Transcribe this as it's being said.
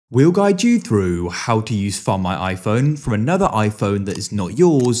We'll guide you through how to use Find My iPhone from another iPhone that is not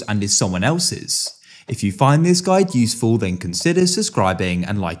yours and is someone else's. If you find this guide useful, then consider subscribing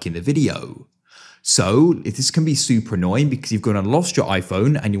and liking the video. So, this can be super annoying because you've gone and lost your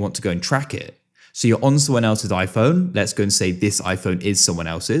iPhone and you want to go and track it. So you're on someone else's iPhone, let's go and say this iPhone is someone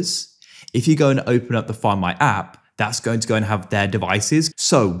else's. If you go and open up the Find My app, that's going to go and have their devices.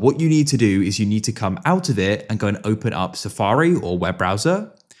 So what you need to do is you need to come out of it and go and open up Safari or web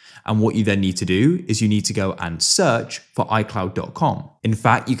browser. And what you then need to do is you need to go and search for iCloud.com. In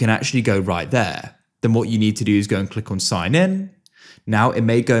fact, you can actually go right there. Then what you need to do is go and click on sign in. Now it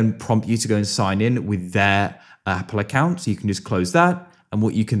may go and prompt you to go and sign in with their Apple account. So you can just close that. And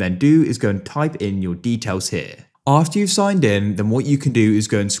what you can then do is go and type in your details here. After you've signed in, then what you can do is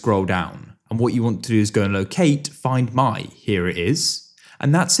go and scroll down. And what you want to do is go and locate Find My. Here it is.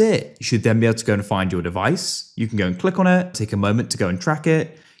 And that's it. You should then be able to go and find your device. You can go and click on it, take a moment to go and track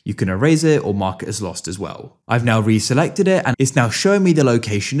it. You can erase it or mark it as lost as well. I've now reselected it and it's now showing me the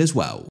location as well.